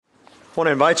I want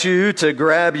to invite you to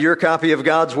grab your copy of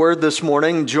God's Word this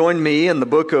morning. Join me in the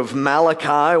book of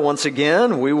Malachi once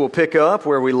again. We will pick up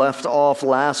where we left off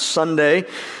last Sunday.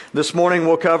 This morning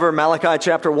we'll cover Malachi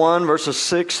chapter 1, verses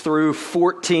 6 through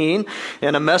 14,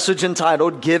 in a message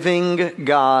entitled, Giving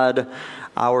God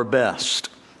Our Best.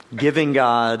 Giving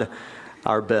God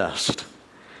Our Best.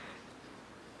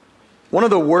 One of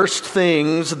the worst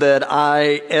things that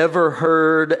I ever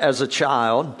heard as a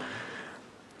child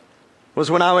was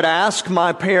when I would ask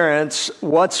my parents,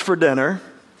 "What's for dinner?"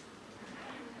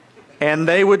 And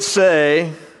they would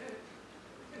say,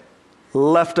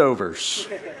 "Leftovers."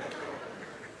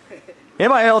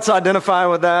 Anybody else identify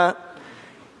with that?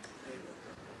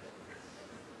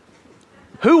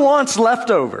 Who wants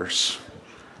leftovers?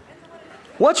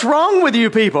 What's wrong with you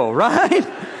people, right?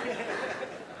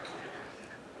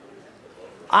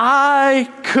 I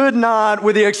could not,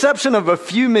 with the exception of a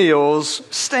few meals,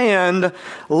 stand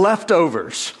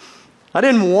leftovers. I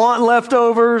didn't want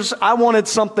leftovers. I wanted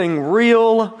something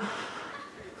real.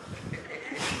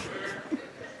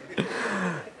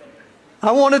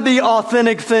 I wanted the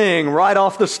authentic thing right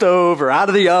off the stove or out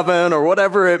of the oven or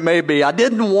whatever it may be. I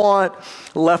didn't want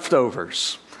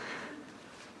leftovers.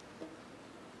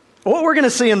 What we're going to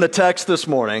see in the text this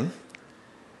morning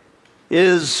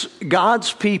is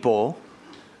God's people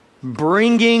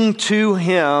bringing to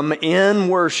Him in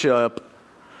worship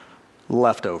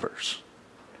leftovers.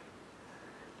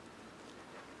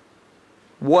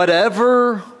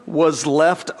 Whatever was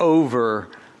left over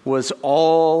was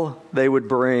all they would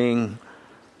bring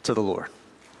to the Lord.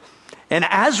 And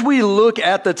as we look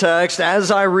at the text,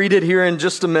 as I read it here in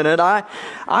just a minute, I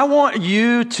want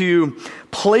you to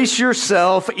place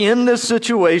yourself in this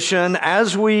situation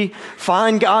as we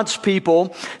find God's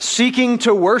people seeking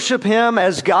to worship Him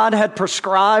as God had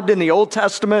prescribed in the Old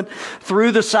Testament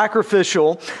through the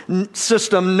sacrificial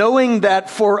system, knowing that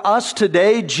for us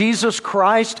today, Jesus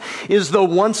Christ is the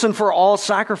once and for all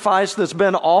sacrifice that's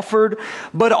been offered,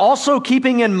 but also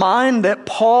keeping in mind that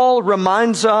Paul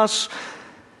reminds us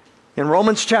in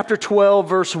Romans chapter 12,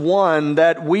 verse 1,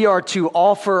 that we are to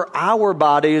offer our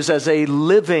bodies as a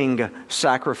living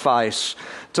sacrifice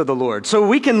to the Lord. So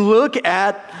we can look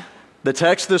at the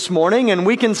text this morning and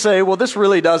we can say, well, this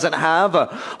really doesn't have a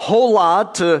whole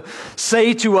lot to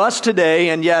say to us today.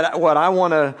 And yet what I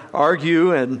want to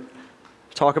argue and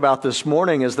talk about this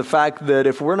morning is the fact that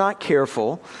if we're not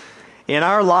careful in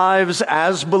our lives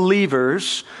as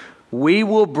believers, we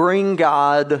will bring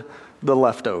God the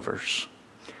leftovers.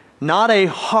 Not a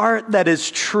heart that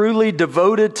is truly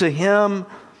devoted to Him,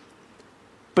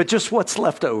 but just what's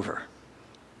left over.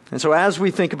 And so as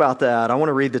we think about that, I want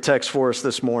to read the text for us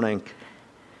this morning,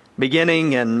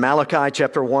 beginning in Malachi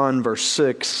chapter 1, verse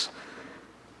 6,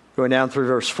 going down through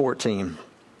verse 14.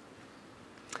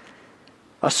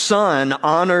 A son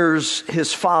honors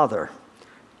his father,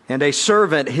 and a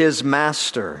servant his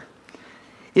master.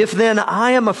 If then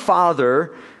I am a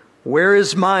father, where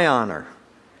is my honor?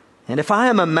 And if I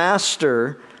am a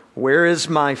master, where is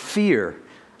my fear?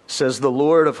 Says the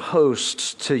Lord of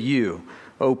hosts to you,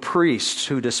 O priests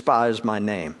who despise my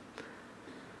name.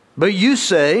 But you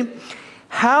say,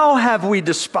 how have we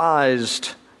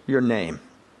despised your name?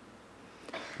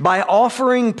 By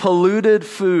offering polluted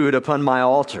food upon my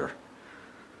altar.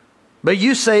 But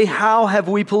you say, how have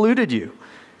we polluted you?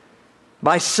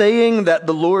 By saying that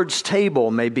the Lord's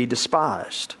table may be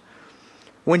despised.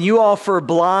 When you offer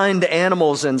blind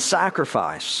animals in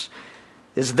sacrifice,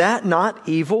 is that not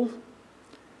evil?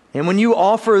 And when you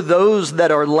offer those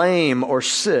that are lame or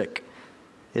sick,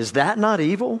 is that not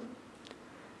evil?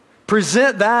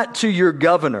 Present that to your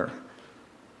governor.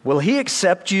 Will he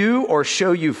accept you or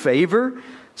show you favor,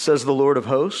 says the Lord of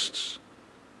hosts?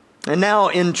 And now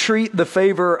entreat the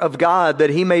favor of God that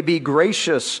He may be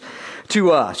gracious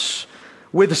to us.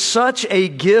 With such a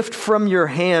gift from your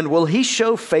hand, will He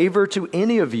show favor to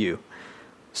any of you,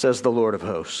 says the Lord of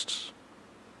hosts.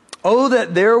 Oh,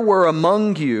 that there were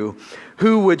among you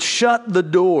who would shut the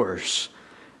doors,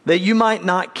 that you might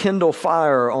not kindle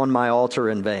fire on my altar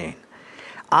in vain.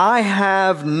 I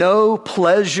have no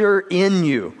pleasure in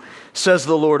you, says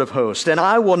the Lord of hosts, and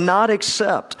I will not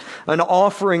accept an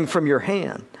offering from your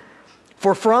hand.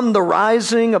 For from the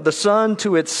rising of the sun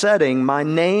to its setting, my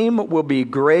name will be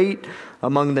great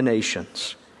among the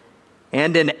nations.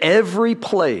 And in every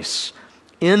place,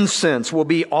 incense will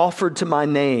be offered to my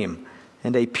name,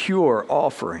 and a pure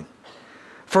offering.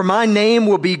 For my name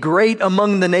will be great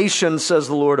among the nations, says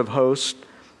the Lord of hosts.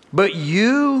 But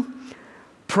you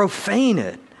profane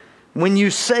it when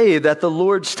you say that the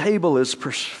Lord's table is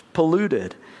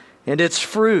polluted, and its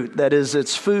fruit, that is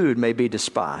its food, may be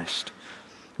despised.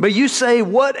 But you say,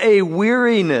 what a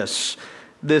weariness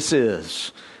this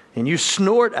is, and you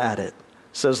snort at it,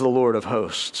 says the Lord of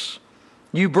hosts.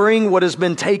 You bring what has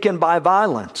been taken by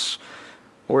violence,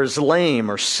 or is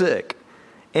lame or sick,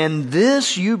 and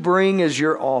this you bring as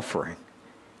your offering.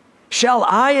 Shall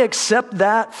I accept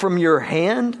that from your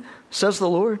hand, says the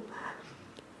Lord?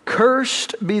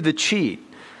 Cursed be the cheat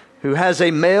who has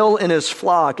a male in his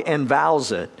flock and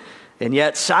vows it, and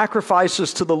yet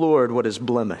sacrifices to the Lord what is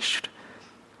blemished.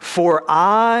 For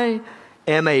I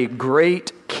am a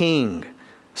great king,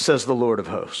 says the Lord of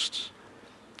hosts,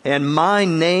 and my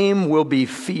name will be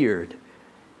feared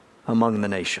among the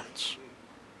nations.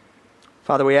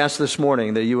 Father, we ask this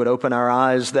morning that you would open our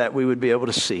eyes that we would be able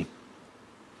to see.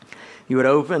 You would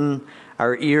open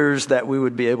our ears that we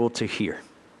would be able to hear.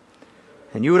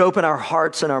 And you would open our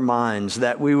hearts and our minds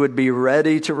that we would be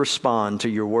ready to respond to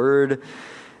your word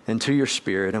and to your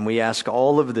spirit. And we ask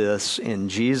all of this in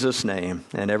Jesus' name.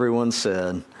 And everyone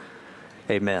said,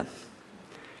 amen.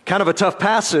 Kind of a tough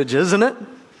passage, isn't it?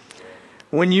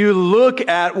 When you look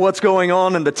at what's going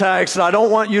on in the text, I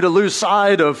don't want you to lose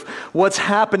sight of what's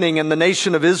happening in the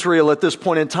nation of Israel at this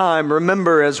point in time.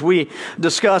 Remember, as we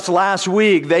discussed last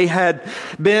week, they had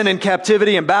been in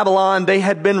captivity in Babylon. They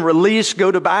had been released,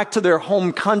 back to their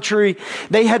home country.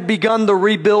 They had begun the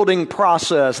rebuilding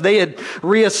process. They had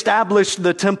reestablished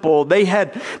the temple. They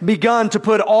had begun to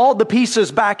put all the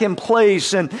pieces back in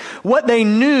place. And what they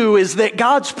knew is that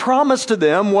God's promise to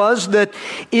them was that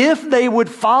if they would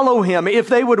follow him, if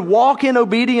they would walk in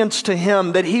obedience to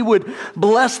him, that he would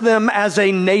bless them as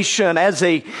a nation, as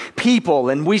a people.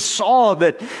 And we saw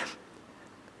that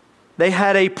they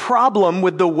had a problem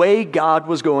with the way God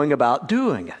was going about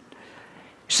doing it.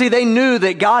 See, they knew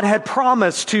that God had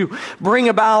promised to bring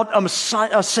about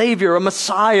a Savior, a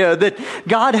Messiah, that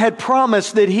God had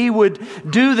promised that he would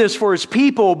do this for his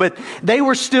people, but they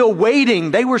were still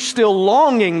waiting, they were still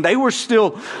longing, they were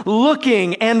still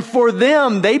looking, and for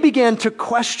them, they began to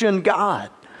question God.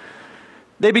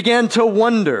 They began to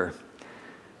wonder,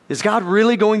 is God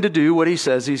really going to do what he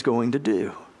says he's going to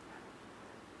do?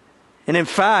 And in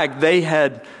fact, they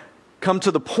had come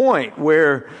to the point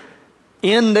where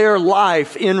in their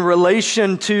life, in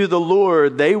relation to the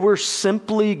Lord, they were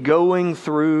simply going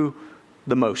through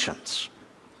the motions.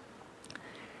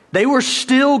 They were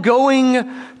still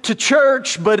going to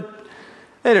church, but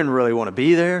they didn't really want to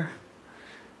be there.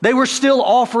 They were still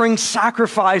offering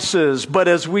sacrifices, but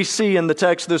as we see in the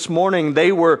text this morning,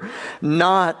 they were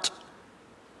not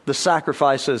the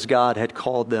sacrifices God had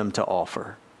called them to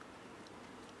offer.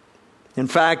 In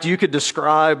fact, you could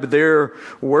describe their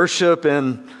worship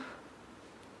in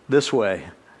this way.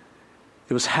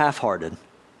 It was half-hearted.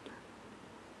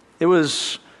 It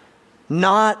was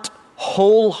not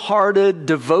wholehearted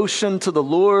devotion to the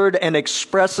Lord and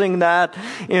expressing that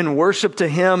in worship to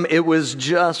him. It was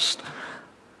just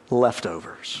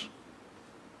leftovers.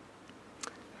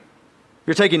 If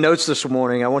you're taking notes this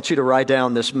morning, I want you to write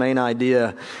down this main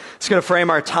idea. It's going to frame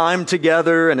our time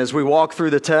together, and as we walk through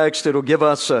the text, it'll give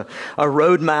us a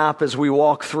roadmap as we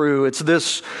walk through. It's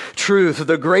this truth: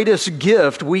 the greatest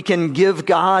gift we can give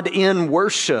God in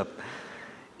worship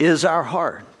is our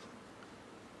heart.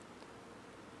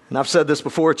 And I've said this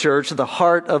before, church, the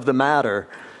heart of the matter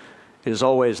is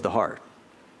always the heart.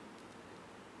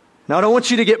 Now, I don't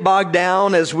want you to get bogged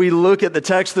down as we look at the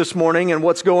text this morning and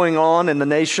what's going on in the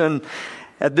nation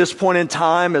at this point in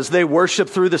time as they worship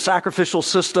through the sacrificial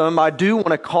system. I do want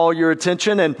to call your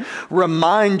attention and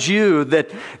remind you that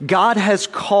God has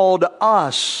called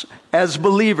us as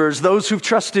believers, those who've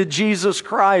trusted Jesus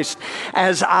Christ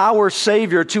as our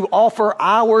Savior, to offer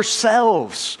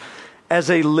ourselves as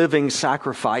a living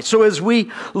sacrifice. So as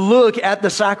we look at the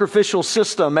sacrificial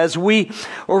system, as we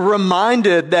are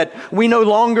reminded that we no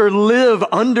longer live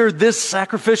under this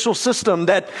sacrificial system,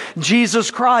 that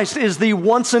Jesus Christ is the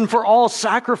once and for all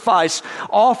sacrifice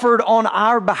offered on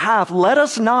our behalf, let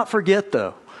us not forget,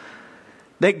 though,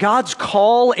 that God's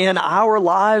call in our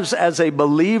lives as a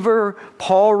believer,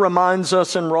 Paul reminds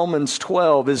us in Romans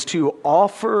 12, is to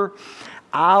offer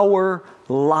our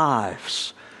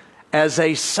lives as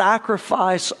a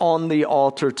sacrifice on the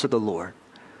altar to the Lord.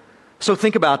 So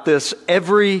think about this.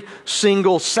 Every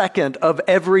single second of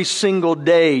every single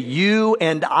day, you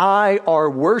and I are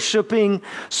worshiping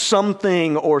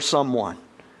something or someone.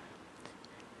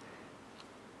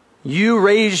 You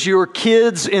raise your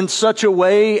kids in such a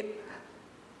way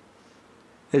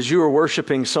as you are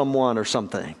worshiping someone or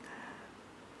something.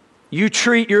 You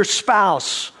treat your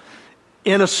spouse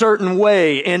in a certain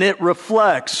way, and it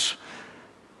reflects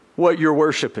what you're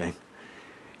worshiping.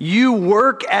 You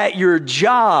work at your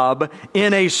job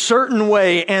in a certain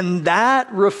way, and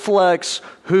that reflects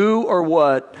who or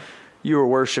what you are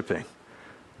worshiping.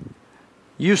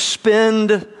 You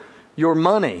spend your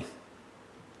money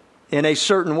in a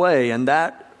certain way, and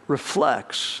that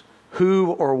reflects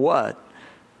who or what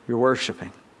you're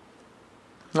worshiping.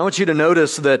 I want you to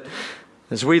notice that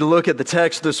as we look at the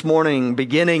text this morning,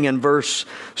 beginning in verse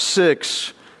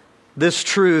 6, this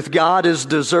truth: God is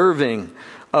deserving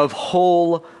of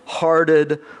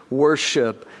wholehearted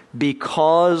worship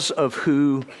because of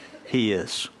who He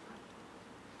is.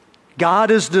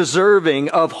 God is deserving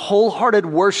of wholehearted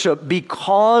worship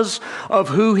because of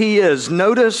who He is.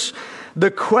 Notice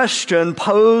the question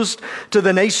posed to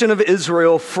the nation of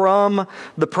Israel from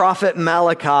the prophet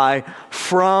Malachi,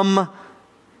 from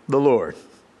the Lord.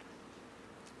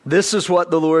 This is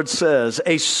what the Lord says: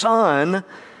 a son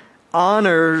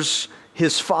honors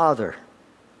his father,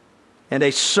 and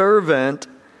a servant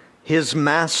his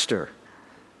master.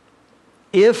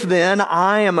 If then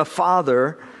I am a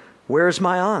father, where is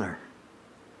my honor?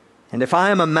 And if I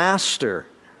am a master,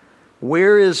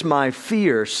 where is my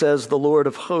fear, says the Lord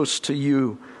of hosts to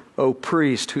you, O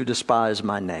priest who despise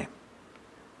my name?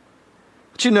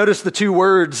 But you notice the two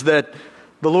words that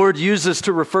the Lord uses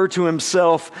to refer to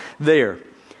Himself there.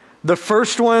 The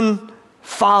first one,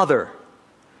 Father.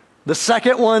 The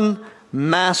second one,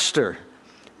 Master.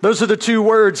 Those are the two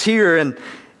words here. And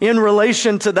in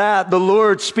relation to that, the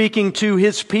Lord, speaking to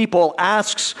His people,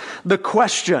 asks the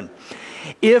question: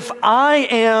 if I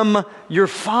am your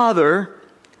Father,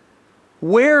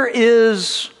 where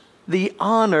is the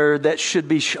honor that should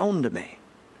be shown to me?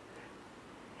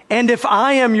 And if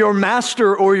I am your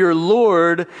master or your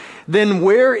Lord, then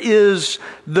where is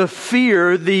the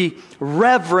fear, the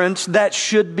reverence that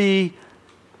should be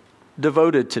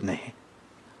devoted to me?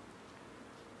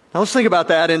 Now let's think about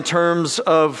that in terms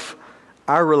of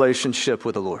our relationship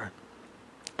with the Lord.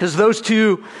 Because those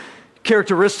two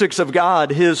characteristics of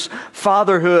God, His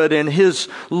fatherhood and His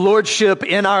lordship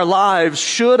in our lives,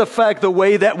 should affect the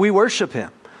way that we worship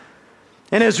Him.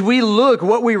 And as we look,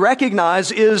 what we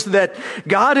recognize is that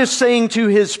God is saying to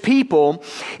His people,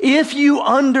 if you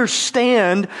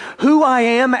understand who I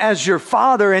am as your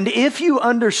Father, and if you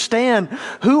understand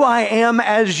who I am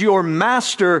as your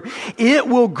Master, it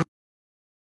will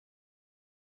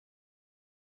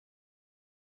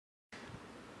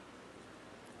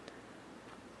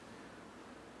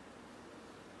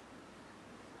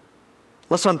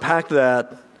Let's unpack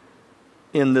that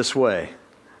in this way.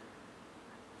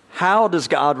 How does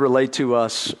God relate to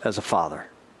us as a father?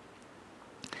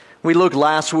 We looked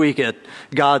last week at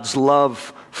God's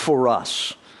love for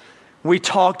us. We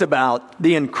talked about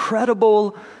the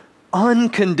incredible,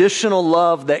 unconditional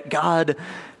love that God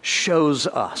shows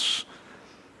us.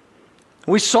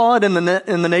 We saw it in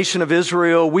the nation of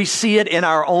Israel. We see it in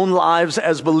our own lives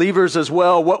as believers as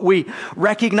well. What we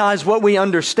recognize, what we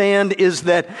understand is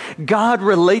that God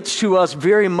relates to us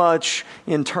very much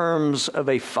in terms of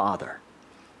a father.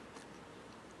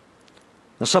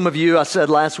 Now, some of you, I said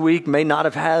last week, may not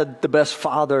have had the best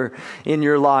father in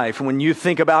your life. When you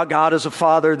think about God as a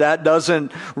father, that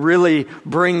doesn't really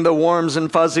bring the warms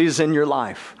and fuzzies in your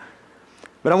life.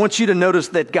 But I want you to notice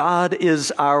that God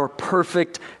is our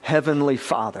perfect heavenly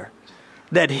Father.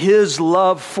 That His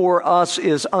love for us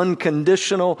is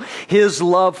unconditional. His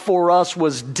love for us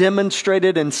was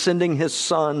demonstrated in sending His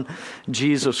Son,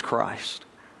 Jesus Christ.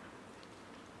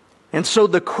 And so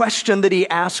the question that He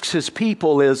asks His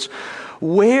people is,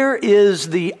 where is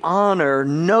the honor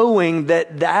knowing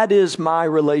that that is my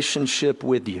relationship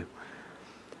with you?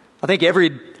 I think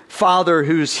every father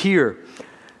who's here,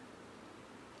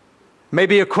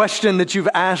 maybe a question that you've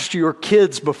asked your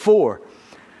kids before.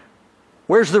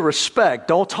 Where's the respect?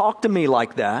 Don't talk to me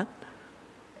like that.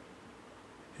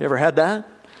 You ever had that?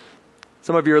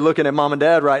 Some of you are looking at mom and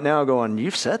dad right now going,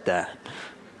 you've said that.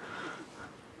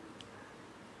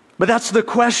 But that's the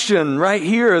question right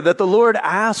here that the Lord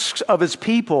asks of His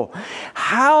people.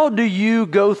 How do you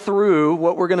go through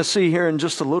what we're going to see here in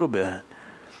just a little bit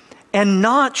and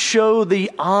not show the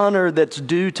honor that's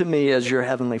due to me as your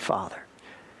heavenly Father?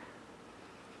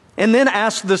 And then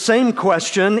ask the same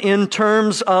question in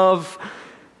terms of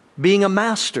being a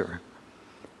master.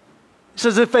 He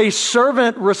says, if a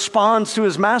servant responds to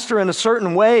his master in a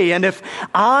certain way, and if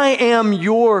I am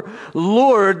your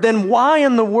Lord, then why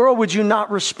in the world would you not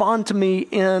respond to me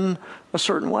in a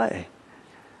certain way?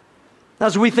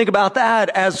 As we think about that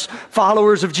as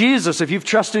followers of Jesus, if you've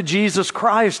trusted Jesus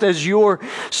Christ as your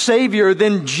Savior,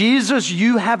 then Jesus,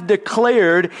 you have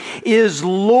declared, is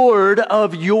Lord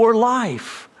of your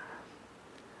life.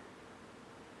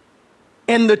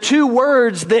 And the two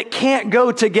words that can't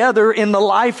go together in the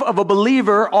life of a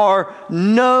believer are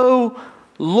no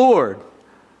Lord,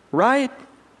 right?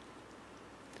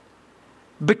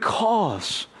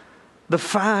 Because the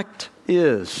fact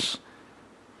is.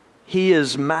 He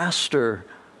is master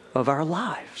of our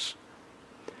lives.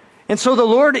 And so the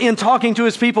Lord, in talking to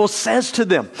his people, says to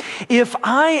them, if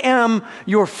I am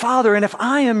your father and if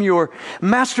I am your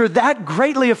master, that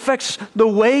greatly affects the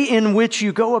way in which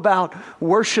you go about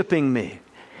worshiping me.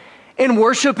 And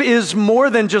worship is more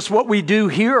than just what we do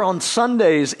here on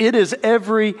Sundays. It is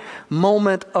every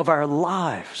moment of our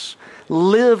lives,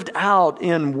 lived out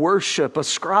in worship,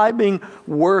 ascribing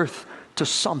worth to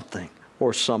something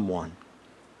or someone.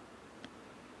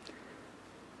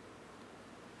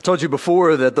 I told you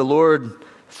before that the Lord,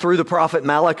 through the prophet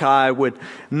Malachi, would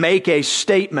make a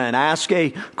statement, ask a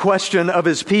question of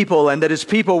his people, and that his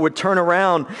people would turn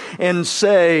around and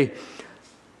say,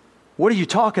 what are you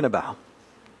talking about?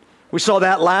 We saw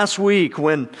that last week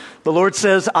when the Lord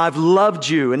says, I've loved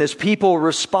you, and his people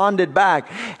responded back,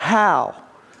 how?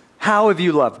 How have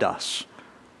you loved us?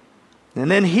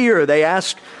 And then here they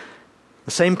ask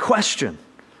the same question.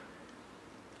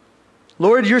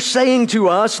 Lord, you're saying to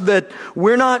us that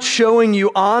we're not showing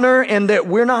you honor and that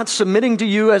we're not submitting to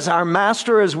you as our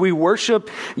master as we worship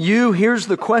you. Here's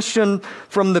the question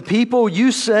from the people.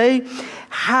 You say,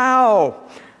 how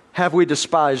have we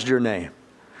despised your name?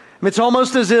 It's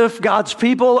almost as if God's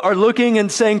people are looking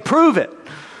and saying, prove it.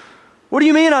 What do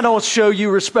you mean I don't show you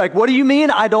respect? What do you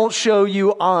mean I don't show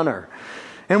you honor?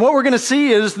 And what we're going to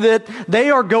see is that they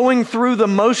are going through the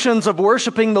motions of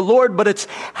worshiping the Lord, but it's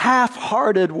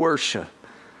half-hearted worship.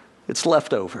 It's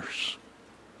leftovers.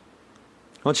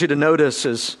 I want you to notice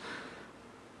as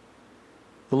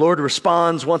the Lord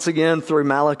responds once again through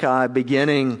Malachi,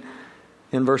 beginning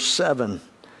in verse 7.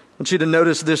 I want you to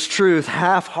notice this truth.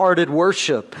 Half-hearted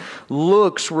worship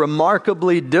looks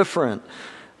remarkably different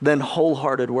than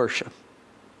wholehearted worship.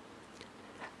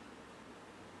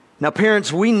 Now,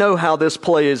 parents, we know how this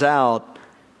plays out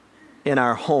in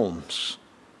our homes.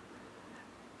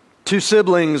 Two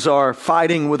siblings are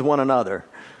fighting with one another.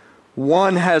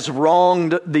 One has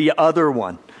wronged the other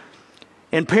one.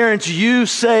 And parents, you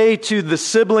say to the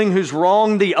sibling who's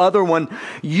wronged the other one,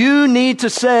 you need to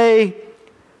say,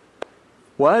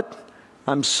 what?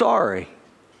 I'm sorry.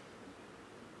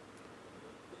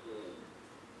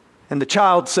 And the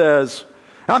child says,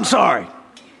 I'm sorry.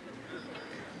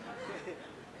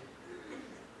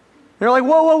 They're like,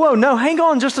 whoa, no, hang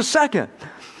on just a second.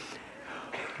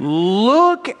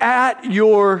 Look at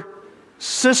your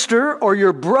sister or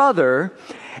your brother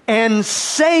and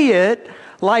say it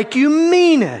like you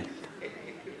mean it.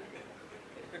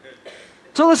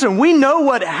 So listen, we know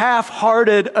what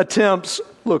half-hearted attempts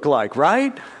look like,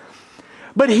 right?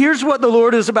 But here's what the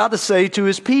Lord is about to say to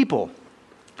his people.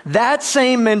 That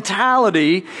same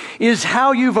mentality is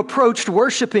how you've approached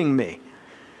worshiping me.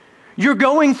 You're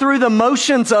going through the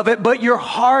motions of it, but your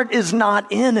heart is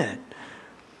not in it.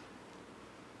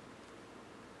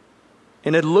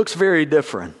 And it looks very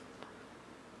different.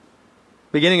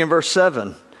 Beginning in verse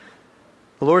 7,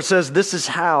 the Lord says, this is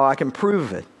how I can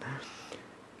prove it.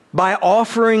 By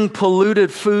offering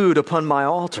polluted food upon my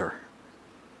altar.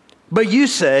 But you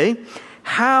say,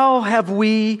 how have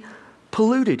we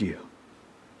polluted you?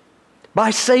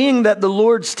 By saying that the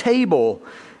Lord's table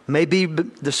may be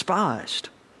despised.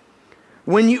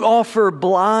 When you offer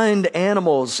blind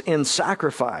animals in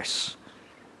sacrifice,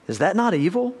 is that not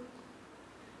evil?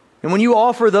 And when you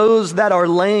offer those that are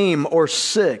lame or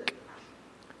sick,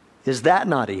 is that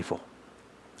not evil?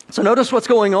 So notice what's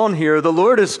going on here. The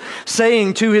Lord is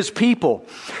saying to his people,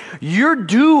 you're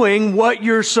doing what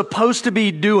you're supposed to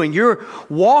be doing. You're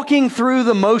walking through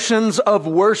the motions of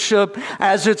worship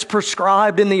as it's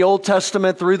prescribed in the Old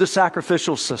Testament through the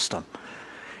sacrificial system.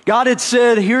 God had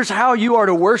said, here's how you are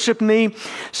to worship me.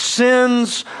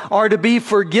 Sins are to be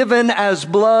forgiven as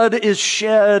blood is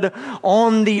shed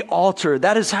on the altar.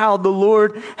 That is how the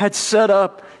Lord had set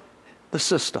up the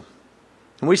system.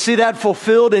 And we see that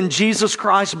fulfilled in Jesus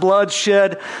Christ's blood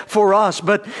shed for us.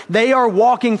 But they are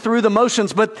walking through the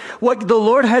motions. But what the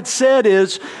Lord had said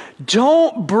is,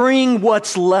 don't bring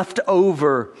what's left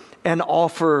over and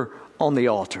offer on the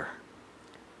altar.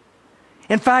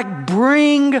 In fact,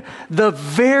 bring the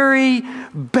very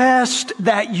best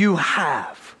that you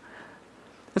have.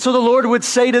 And so the Lord would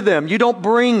say to them, you don't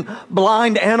bring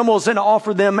blind animals and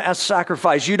offer them as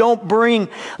sacrifice. You don't bring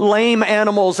lame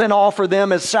animals and offer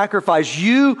them as sacrifice.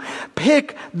 You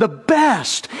pick the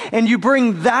best and you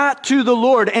bring that to the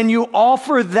Lord and you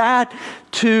offer that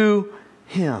to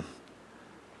Him.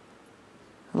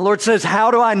 The Lord says,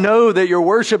 how do I know that your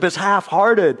worship is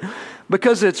half-hearted?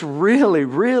 Because it's really,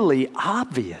 really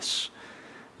obvious.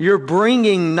 You're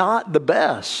bringing not the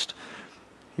best.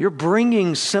 You're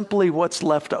bringing simply what's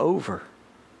left over.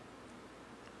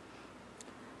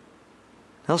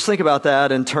 Let's think about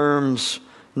that in terms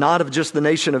not of just the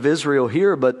nation of Israel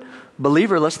here, but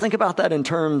believer, let's think about that in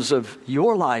terms of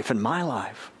your life and my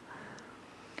life.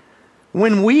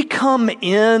 When we come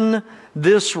in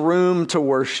this room to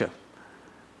worship,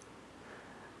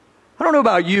 I don't know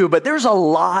about you, but there's a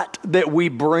lot that we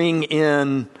bring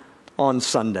in on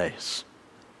Sundays.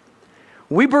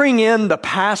 We bring in the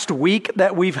past week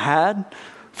that we've had.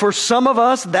 For some of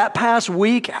us, that past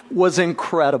week was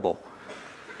incredible.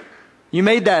 You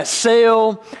made that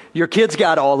sale, your kids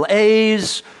got all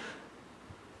A's,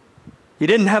 you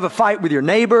didn't have a fight with your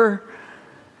neighbor.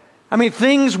 I mean,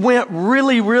 things went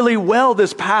really, really well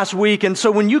this past week. And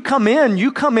so when you come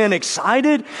in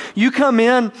excited, you come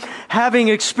in having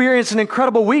experienced an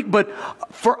incredible week. But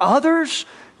for others,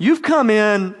 you've come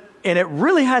in and it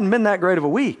really hadn't been that great of a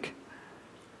week.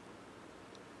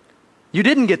 You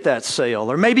didn't get that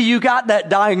sale, or maybe you got that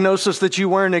diagnosis that you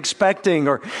weren't expecting,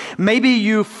 or maybe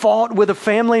you fought with a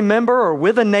family member or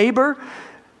with a neighbor.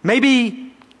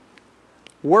 Maybe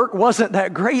work wasn't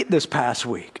that great this past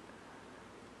week.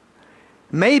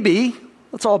 Maybe,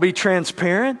 let's all be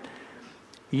transparent,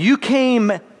 you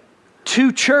came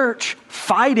to church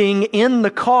fighting in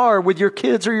the car with your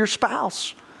kids or your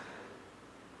spouse.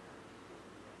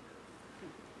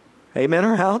 Amen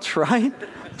or ouch, right?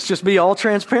 Let's just be all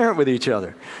transparent with each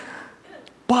other.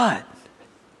 But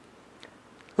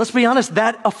let's be honest,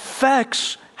 that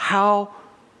affects how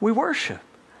we worship.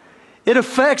 It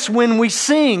affects when we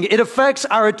sing. It affects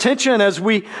our attention as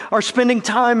we are spending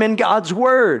time in God's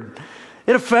Word.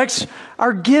 It affects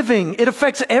our giving. It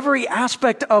affects every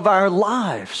aspect of our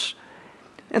lives.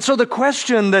 And so the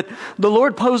question that the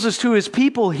Lord poses to His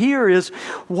people here is,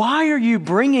 why are you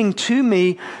bringing to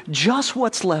me just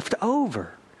what's left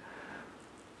over?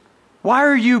 Why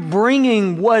are you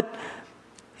bringing what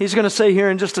He's going to say here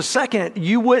in just a second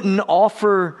you wouldn't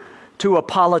offer to a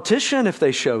politician if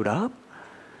they showed up?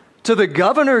 To the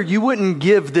governor, you wouldn't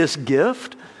give this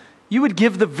gift. You would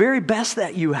give the very best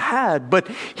that you had. But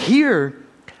here,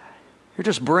 you're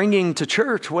just bringing to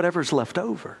church whatever's left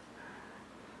over.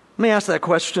 Let me ask that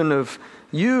question of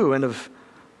you and of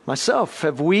myself.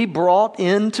 Have we brought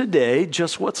in today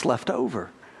just what's left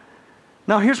over?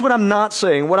 Now, here's what I'm not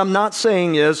saying. What I'm not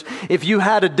saying is if you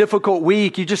had a difficult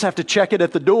week, you just have to check it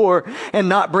at the door and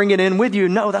not bring it in with you.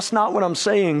 No, that's not what I'm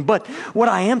saying. But what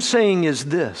I am saying is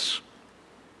this.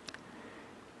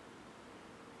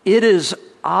 It is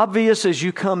obvious as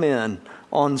you come in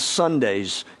on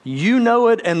Sundays, you know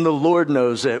it and the Lord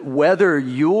knows it, whether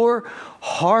your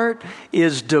heart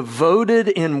is devoted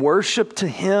in worship to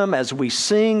Him as we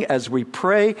sing, as we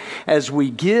pray, as we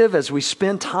give, as we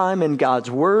spend time in God's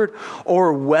Word,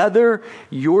 or whether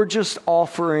you're just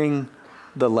offering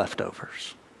the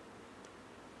leftovers.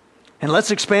 And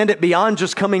let's expand it beyond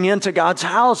just coming into God's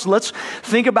house. Let's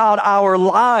think about our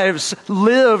lives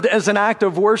lived as an act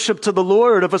of worship to the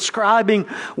Lord, of ascribing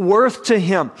worth to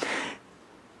Him.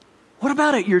 What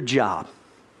about at your job?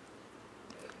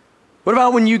 What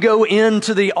about when you go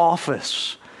into the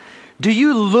office? Do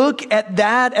you look at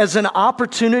that as an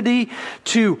opportunity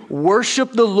to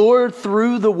worship the Lord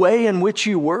through the way in which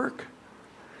you work?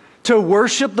 To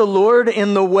worship the Lord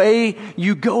in the way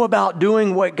you go about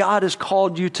doing what God has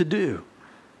called you to do?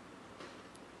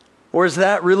 Or is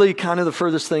that really kind of the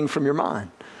furthest thing from your mind?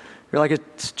 You're like,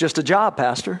 it's just a job,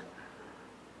 Pastor.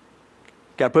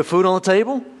 Got to put food on the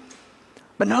table?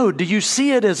 But no, do you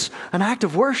see it as an act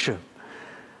of worship?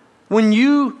 When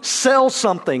you sell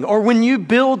something, or when you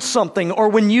build something, or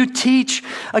when you teach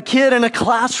a kid in a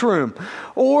classroom,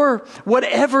 or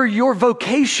whatever your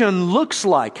vocation looks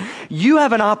like, you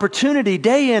have an opportunity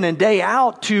day in and day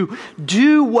out to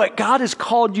do what God has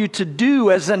called you to do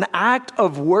as an act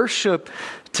of worship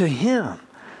to Him.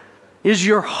 Is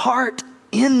your heart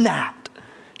in that?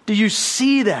 Do you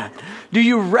see that? Do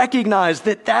you recognize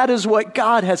that that is what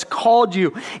God has called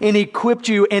you and equipped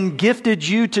you and gifted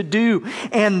you to do?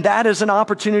 And that is an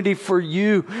opportunity for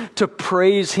you to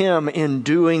praise Him in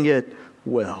doing it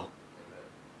well.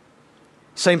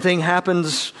 Same thing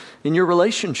happens in your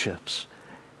relationships.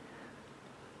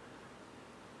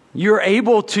 You're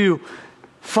able to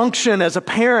function as a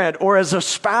parent or as a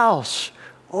spouse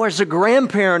or as a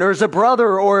grandparent, or as a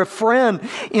brother, or a friend,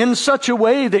 in such a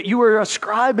way that you are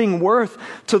ascribing worth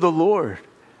to the Lord.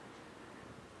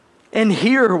 And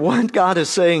here, what God is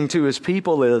saying to His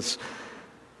people is,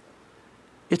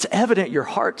 it's evident your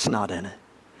heart's not in it.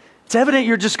 It's evident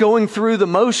you're just going through the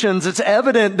motions. It's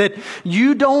evident that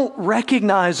you don't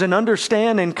recognize and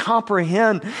understand and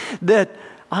comprehend that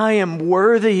I am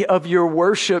worthy of your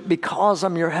worship because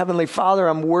I'm your Heavenly Father.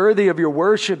 I'm worthy of your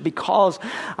worship because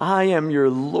I am your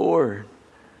Lord.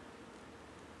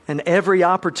 And every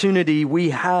opportunity we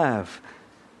have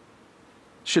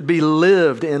should be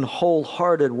lived in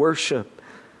wholehearted worship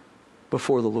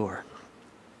before the Lord.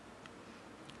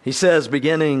 He says,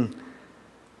 beginning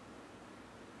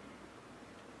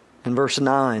in verse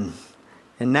 9,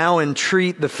 and now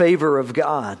entreat the favor of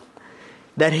God,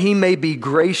 that he may be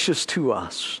gracious to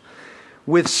us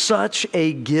with such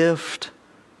a gift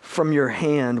from your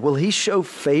hand. Will he show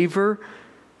favor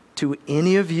to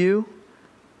any of you,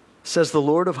 says the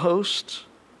Lord of hosts?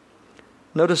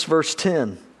 Notice verse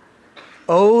 10.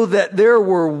 Oh, that there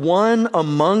were one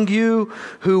among you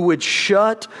who would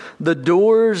shut the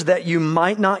doors, that you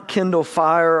might not kindle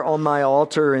fire on my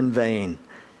altar in vain.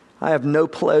 I have no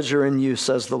pleasure in you,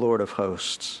 says the Lord of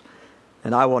hosts,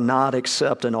 and I will not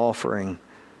accept an offering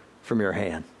from your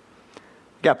hand.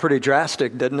 Got pretty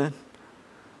drastic, didn't it?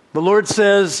 The Lord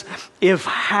says, if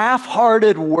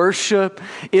half-hearted worship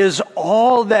is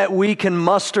all that we can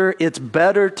muster, it's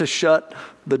better to shut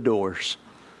the doors.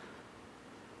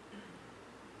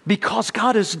 Because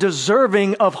God is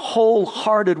deserving of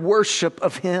wholehearted worship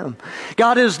of Him.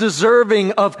 God is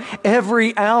deserving of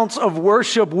every ounce of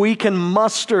worship we can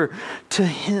muster to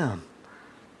Him.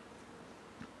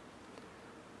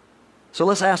 So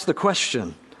let's ask the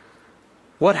question,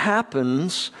 what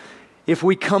happens if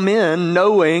we come in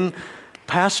knowing,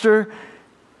 Pastor,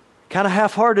 kind of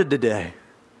half-hearted today?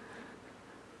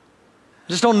 I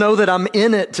just don't know that I'm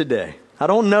in it today. I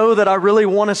don't know that I really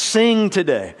want to sing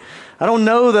today. I don't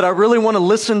know that I really want to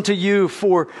listen to you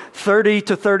for 30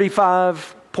 to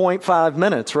 35.5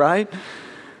 minutes, right?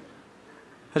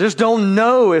 I just don't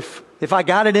know if I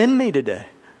got it in me today.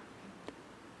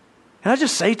 Can I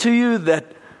just say to you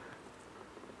that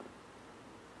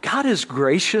God is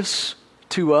gracious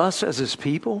to us as His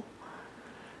people?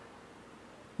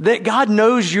 That God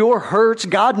knows your hurts,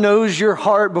 God knows your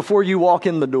heart before you walk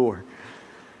in the door.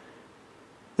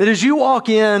 That as you walk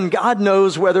in, God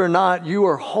knows whether or not you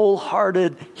are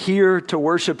wholehearted here to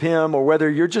worship Him or whether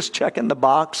you're just checking the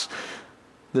box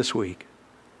this week.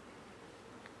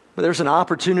 But there's an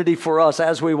opportunity for us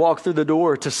as we walk through the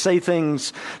door to say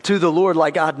things to the Lord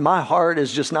like, God, my heart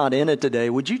is just not in it today.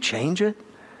 Would you change it?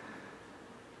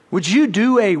 Would you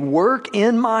do a work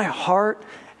in my heart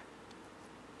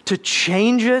to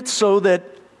change it so that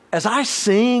as I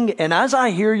sing and as I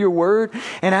hear your word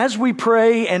and as we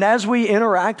pray and as we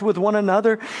interact with one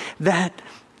another, that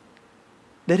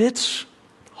it's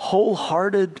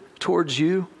wholehearted towards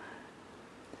you?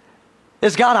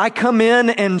 As God, I come in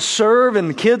and serve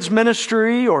in kids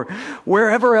ministry or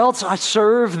wherever else I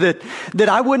serve, that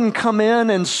I wouldn't come in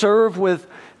and serve with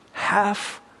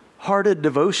half-hearted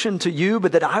devotion to you,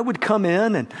 but that I would come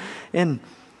in and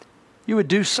you would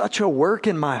do such a work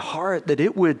in my heart that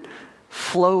it would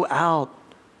flow out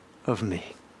of me.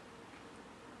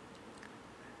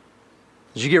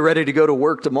 As you get ready to go to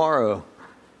work tomorrow,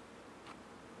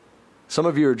 some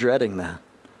of you are dreading that.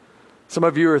 Some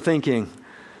of you are thinking,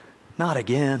 not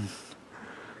again.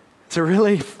 Is it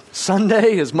really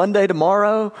Sunday? Is Monday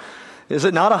tomorrow? Is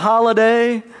it not a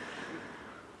holiday?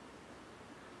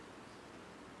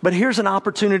 But here's an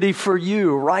opportunity for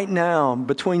you right now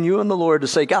between you and the Lord to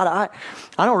say, God,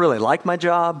 I don't really like my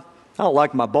job. I don't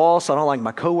like my boss. I don't like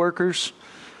my coworkers.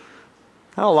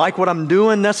 I don't like what I'm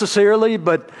doing necessarily,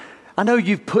 but I know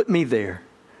you've put me there.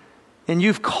 And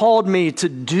you've called me to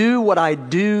do what I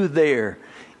do there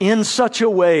in such a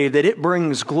way that it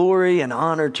brings glory and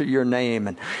honor to your name.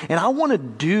 And I want to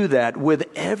do that with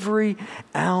every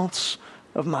ounce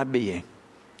of my being.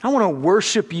 I want to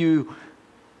worship you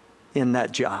in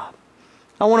that job.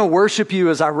 I want to worship you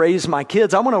as I raise my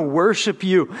kids. I want to worship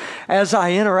you as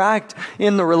I interact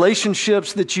in the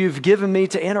relationships that you've given me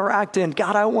to interact in.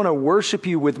 God, I want to worship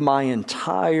you with my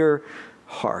entire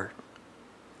heart.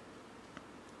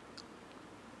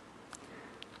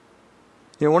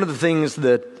 You know, one of the things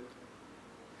that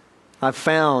I've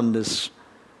found is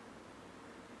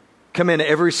come in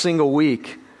every single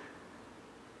week,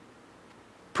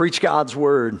 preach God's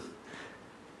word.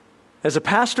 As a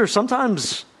pastor,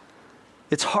 sometimes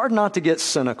it's hard not to get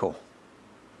cynical.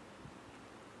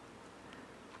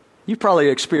 You've probably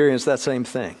experienced that same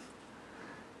thing.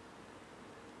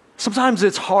 Sometimes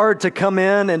it's hard to come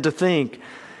in and to think,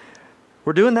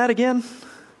 we're doing that again?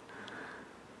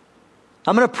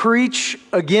 I'm going to preach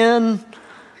again?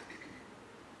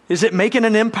 Is it making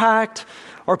an impact?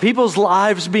 Are people's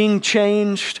lives being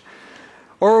changed?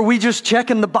 Or are we just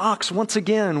checking the box once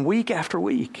again, week after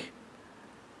week?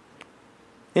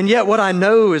 And yet what I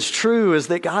know is true is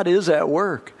that God is at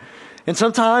work. And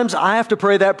sometimes I have to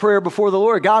pray that prayer before the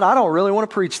Lord. God, I don't really want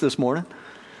to preach this morning.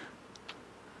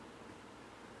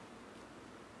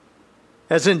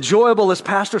 As enjoyable as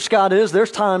Pastor Scott is,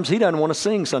 there's times he doesn't want to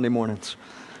sing Sunday mornings.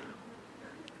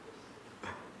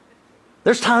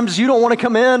 There's times you don't want to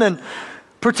come in and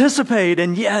participate,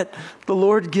 and yet the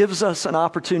Lord gives us an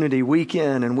opportunity week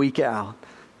in and week out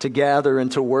to gather and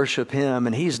to worship Him,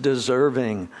 and He's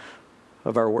deserving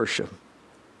of our worship.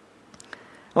 I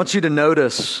want you to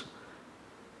notice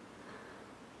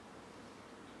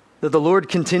that the Lord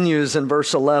continues in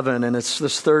verse 11, and it's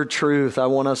this third truth I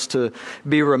want us to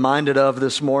be reminded of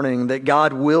this morning, that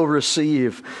God will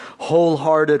receive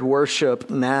wholehearted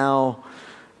worship now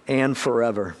and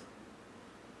forever.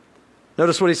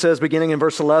 Notice what He says beginning in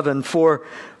verse 11, "For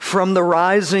from the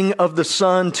rising of the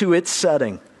sun to its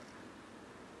setting,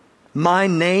 my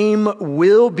name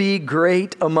will be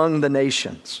great among the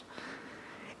nations.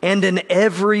 And in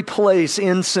every place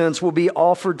incense will be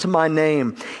offered to my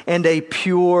name, and a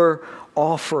pure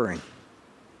offering.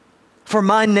 For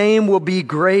my name will be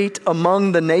great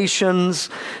among the nations,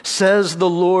 says the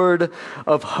Lord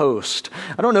of hosts."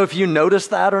 I don't know if you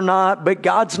noticed that or not, but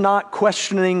God's not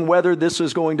questioning whether this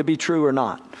is going to be true or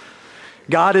not.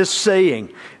 God is saying,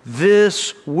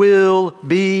 this will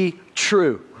be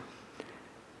true.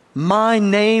 My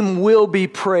name will be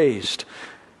praised.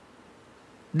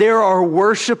 There are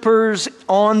worshipers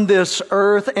on this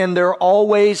earth, and there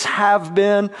always have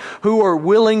been, who are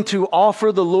willing to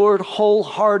offer the Lord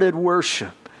wholehearted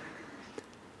worship.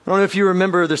 I don't know if you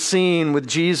remember the scene with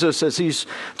Jesus as He's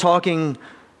talking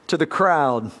to the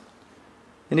crowd.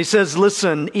 And He says,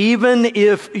 listen, even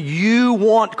if you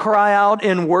won't cry out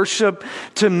in worship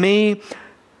to me,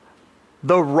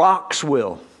 the rocks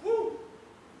will.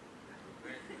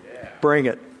 Bring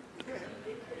it.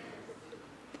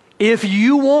 If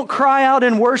you won't cry out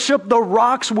in worship, the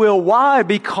rocks will. Why?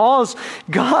 Because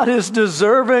God is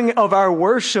deserving of our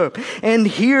worship. And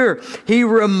here He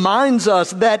reminds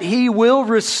us that He will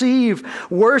receive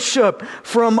worship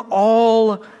from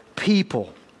all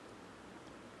people.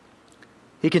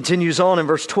 He continues on in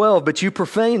verse 12, "But you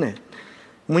profane it.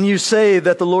 When you say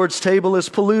that the Lord's table is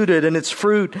polluted and its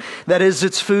fruit, that is,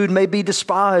 its food, may be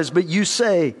despised. But you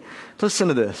say," listen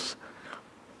to this,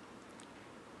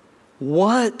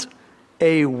 "what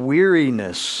a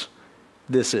weariness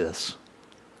this is."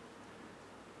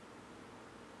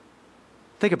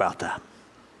 Think about that.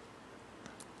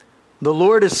 The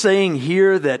Lord is saying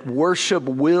here that worship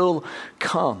will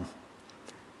come.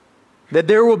 That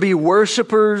there will be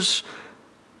worshipers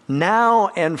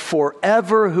now and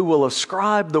forever who will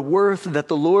ascribe the worth that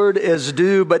the Lord is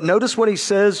due. But notice what He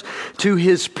says to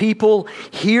His people.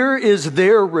 Here is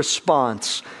their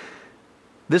response.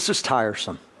 This is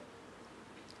tiresome.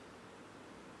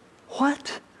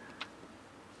 What?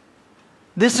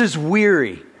 This is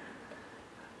weary.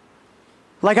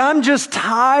 Like, I'm just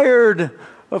tired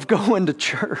of going to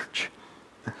church.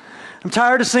 I'm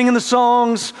tired of singing the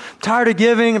songs. I'm tired of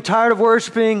giving. I'm tired of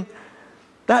worshiping.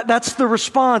 That's the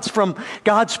response from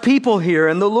God's people here.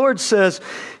 And the Lord says,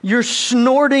 you're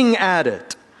snorting at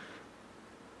it.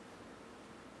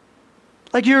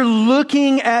 Like you're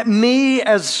looking at me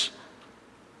as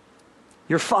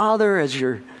your Father, as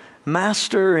your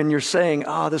Master, and you're saying,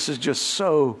 oh, this is just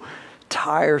so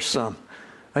tiresome.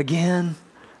 Again?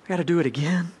 I got to do it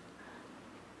again?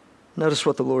 Notice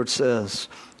what the Lord says.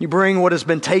 You bring what has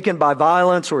been taken by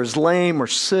violence or is lame or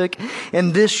sick,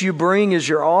 and this you bring as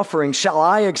your offering. Shall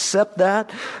I accept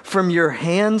that from your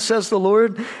hand, says the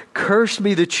Lord? Cursed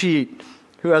be the cheat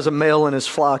who has a male in his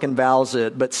flock and vows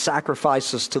it, but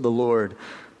sacrifices to the Lord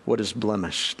what is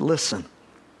blemished. Listen.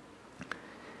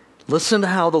 Listen to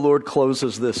how the Lord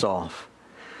closes this off.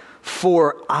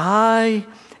 For I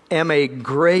am a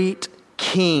great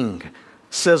king,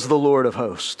 says the Lord of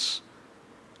hosts,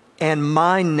 and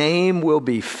my name will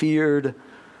be feared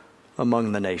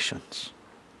among the nations.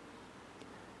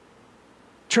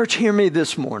 Church, hear me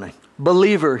this morning.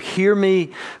 Believer, hear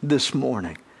me this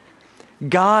morning.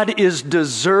 God is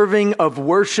deserving of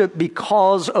worship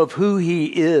because of who He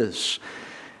is.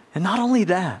 And not only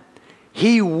that,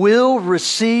 He will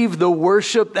receive the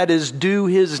worship that is due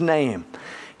His name.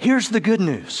 Here's the good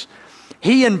news.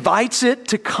 He invites it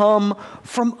to come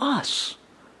from us.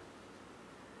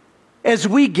 As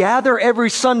we gather every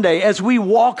Sunday, as we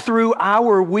walk through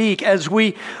our week, as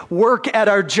we work at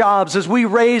our jobs, as we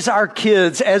raise our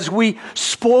kids, as we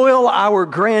spoil our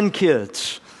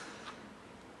grandkids,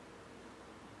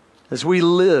 as we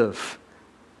live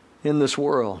in this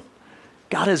world,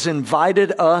 God has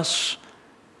invited us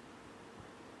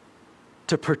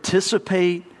to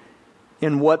participate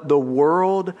in what the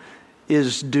world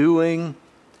is doing.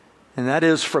 And that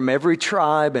is, from every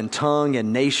tribe and tongue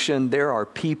and nation, there are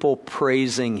people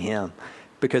praising Him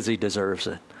because He deserves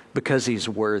it, because He's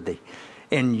worthy.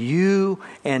 And you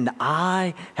and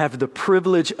I have the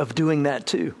privilege of doing that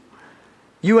too.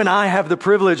 You and I have the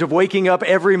privilege of waking up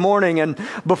every morning and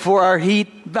before our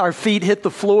feet hit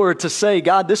the floor to say,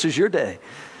 God, this is your day.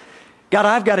 God,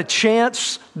 I've got a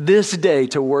chance this day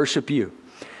to worship you.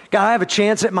 God, I have a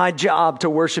chance at my job to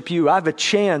worship you. I have a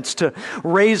chance to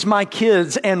raise my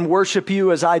kids and worship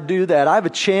you as I do that. I have a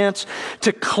chance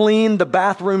to clean the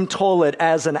bathroom toilet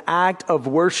as an act of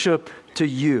worship to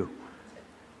you.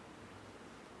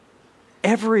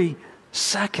 Every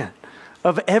second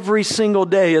of every single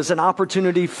day is an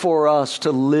opportunity for us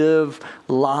to live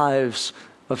lives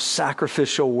of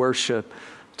sacrificial worship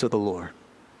to the Lord.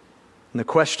 And the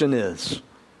question is,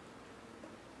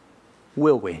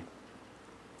 will we?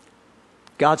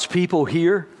 God's people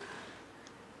here,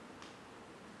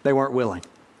 they weren't willing.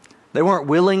 They weren't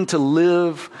willing to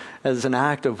live as an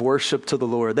act of worship to the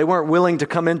Lord. They weren't willing to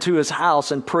come into his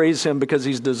house and praise him because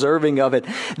he's deserving of it.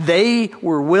 They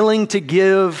were willing to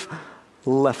give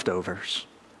leftovers.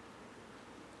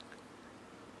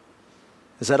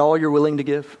 Is that all you're willing to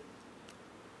give?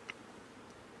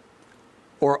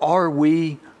 Or are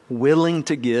we willing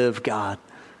to give God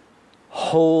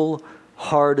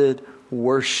wholehearted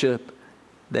worship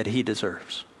that he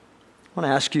deserves? I want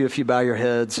to ask you if you bow your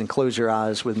heads and close your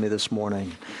eyes with me this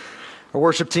morning. Our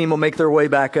worship team will make their way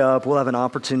back up. We'll have an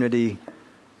opportunity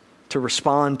to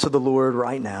respond to the Lord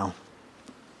right now.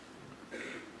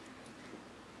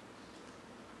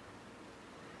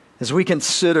 As we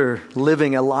consider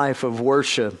living a life of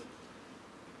worship,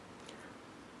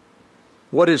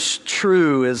 what is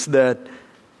true is that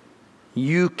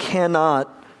you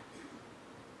cannot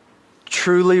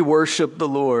truly worship the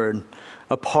Lord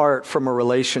apart from a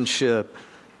relationship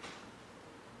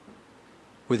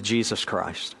with Jesus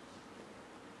Christ.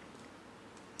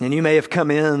 And you may have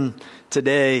come in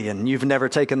today and you've never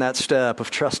taken that step of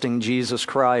trusting Jesus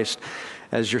Christ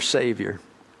as your Savior.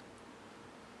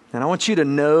 And I want you to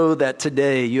know that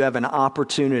today you have an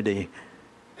opportunity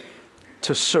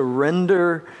to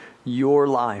surrender your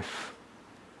life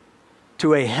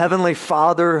to a heavenly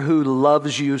Father who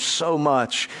loves you so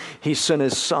much. He sent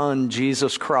his Son,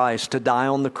 Jesus Christ, to die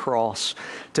on the cross,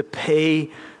 to pay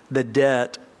the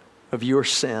debt of your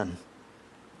sin.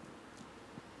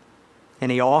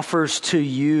 And he offers to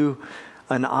you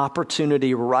an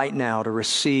opportunity right now to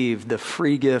receive the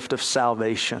free gift of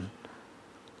salvation.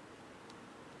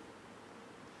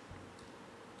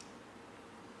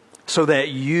 So that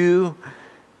you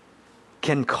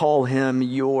can call him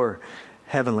your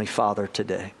Heavenly Father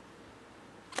today.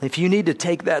 If you need to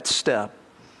take that step,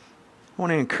 I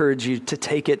want to encourage you to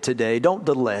take it today. Don't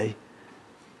delay.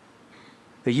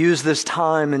 But use this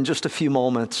time in just a few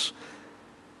moments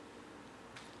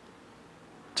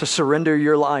to surrender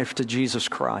your life to Jesus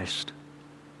Christ.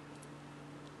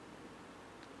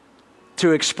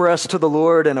 To express to the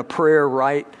Lord in a prayer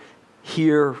right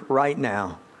here, right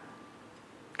now.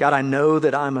 God, I know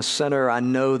that I'm a sinner. I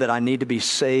know that I need to be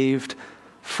saved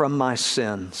from my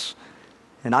sins.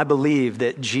 And I believe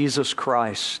that Jesus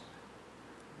Christ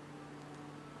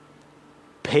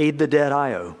paid the debt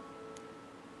I owe.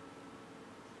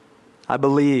 I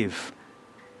believe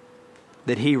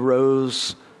that he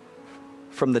rose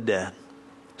from the dead,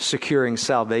 securing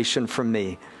salvation from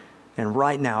me. And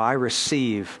right now I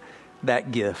receive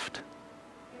that gift.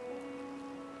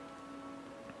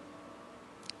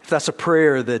 If that's a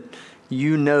prayer that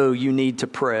you know you need to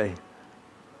pray,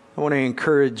 I want to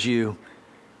encourage you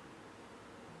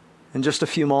in just a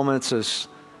few moments as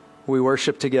we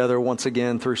worship together once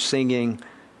again through singing.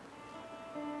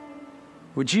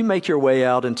 Would you make your way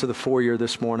out into the foyer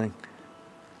this morning?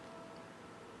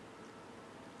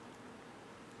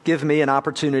 Give me an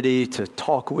opportunity to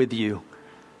talk with you,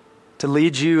 to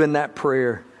lead you in that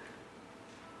prayer.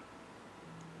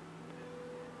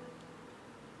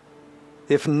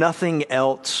 If nothing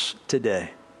else today,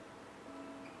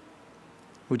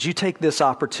 would you take this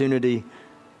opportunity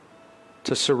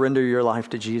to surrender your life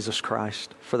to Jesus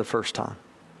Christ for the first time?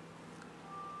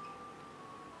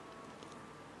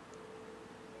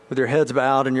 With your heads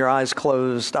bowed and your eyes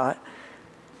closed, I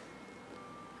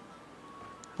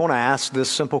want to ask this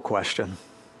simple question.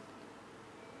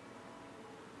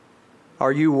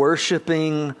 Are you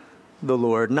worshiping the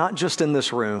Lord, not just in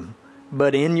this room,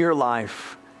 but in your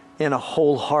life in a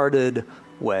wholehearted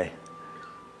way?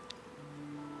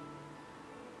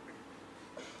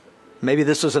 Maybe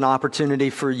this is an opportunity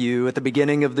for you at the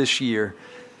beginning of this year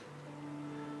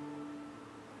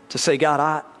to say,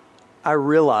 God, I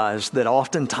realize that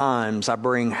oftentimes I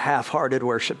bring half-hearted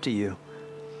worship to you.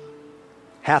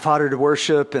 Half-hearted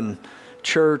worship in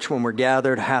church when we're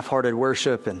gathered, half-hearted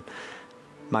worship in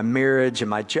my marriage and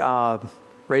my job,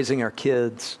 raising our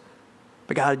kids.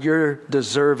 But God, you're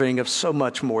deserving of so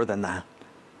much more than that.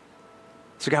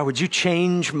 So God, would you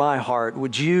change my heart?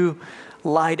 Would you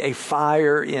light a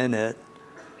fire in it?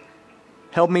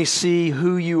 Help me see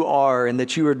who you are and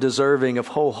that you are deserving of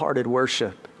wholehearted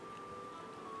worship.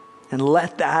 And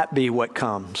let that be what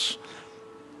comes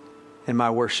in my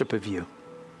worship of you.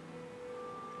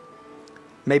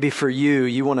 Maybe for you,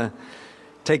 you want to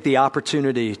take the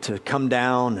opportunity to come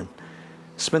down and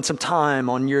spend some time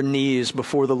on your knees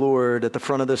before the Lord at the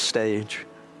front of this stage.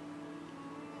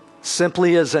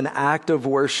 Simply as an act of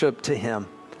worship to Him.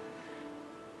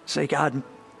 Say, God,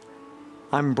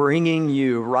 I'm bringing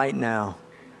you right now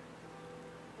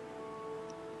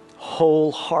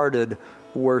wholehearted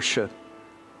worship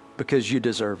because you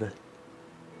deserve it.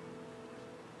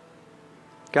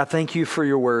 God, thank you for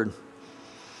your word.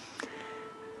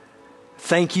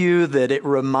 Thank you that it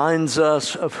reminds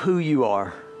us of who you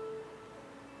are.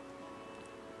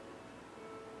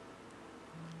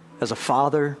 As a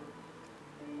Father,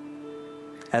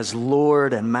 as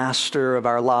Lord and Master of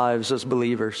our lives as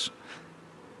believers.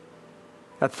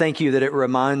 I thank you that it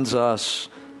reminds us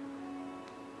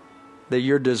that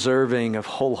you're deserving of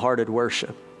wholehearted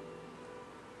worship.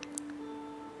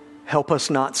 Help us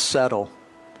not settle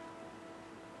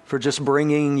for just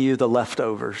bringing you the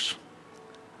leftovers.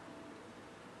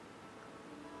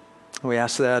 We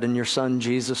ask that in your Son,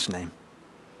 Jesus' name.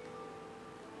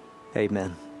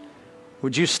 Amen.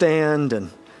 Would you stand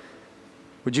and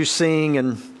would you sing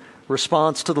in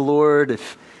response to the Lord?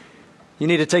 If you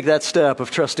need to take that step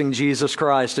of trusting Jesus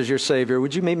Christ as your Savior,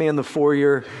 would you meet me in the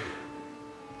foyer?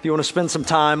 If you want to spend some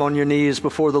time on your knees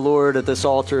before the Lord at this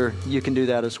altar, you can do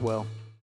that as well.